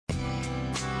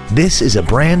This is a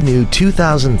brand new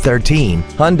 2013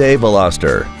 Hyundai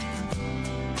Veloster.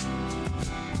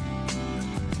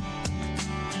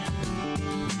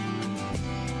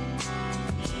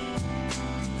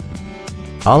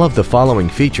 All of the following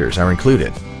features are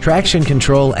included: traction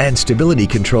control and stability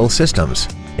control systems,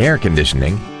 air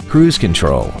conditioning, cruise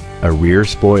control, a rear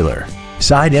spoiler,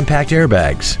 side impact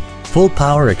airbags, full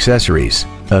power accessories,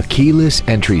 a keyless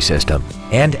entry system,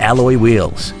 and alloy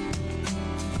wheels.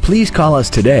 Please call us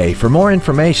today for more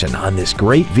information on this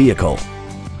great vehicle.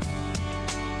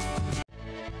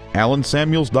 Allen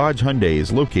Samuels Dodge Hyundai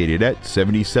is located at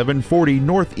 7740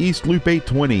 Northeast Loop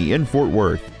 820 in Fort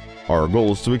Worth. Our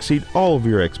goal is to exceed all of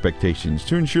your expectations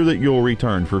to ensure that you'll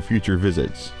return for future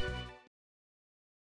visits.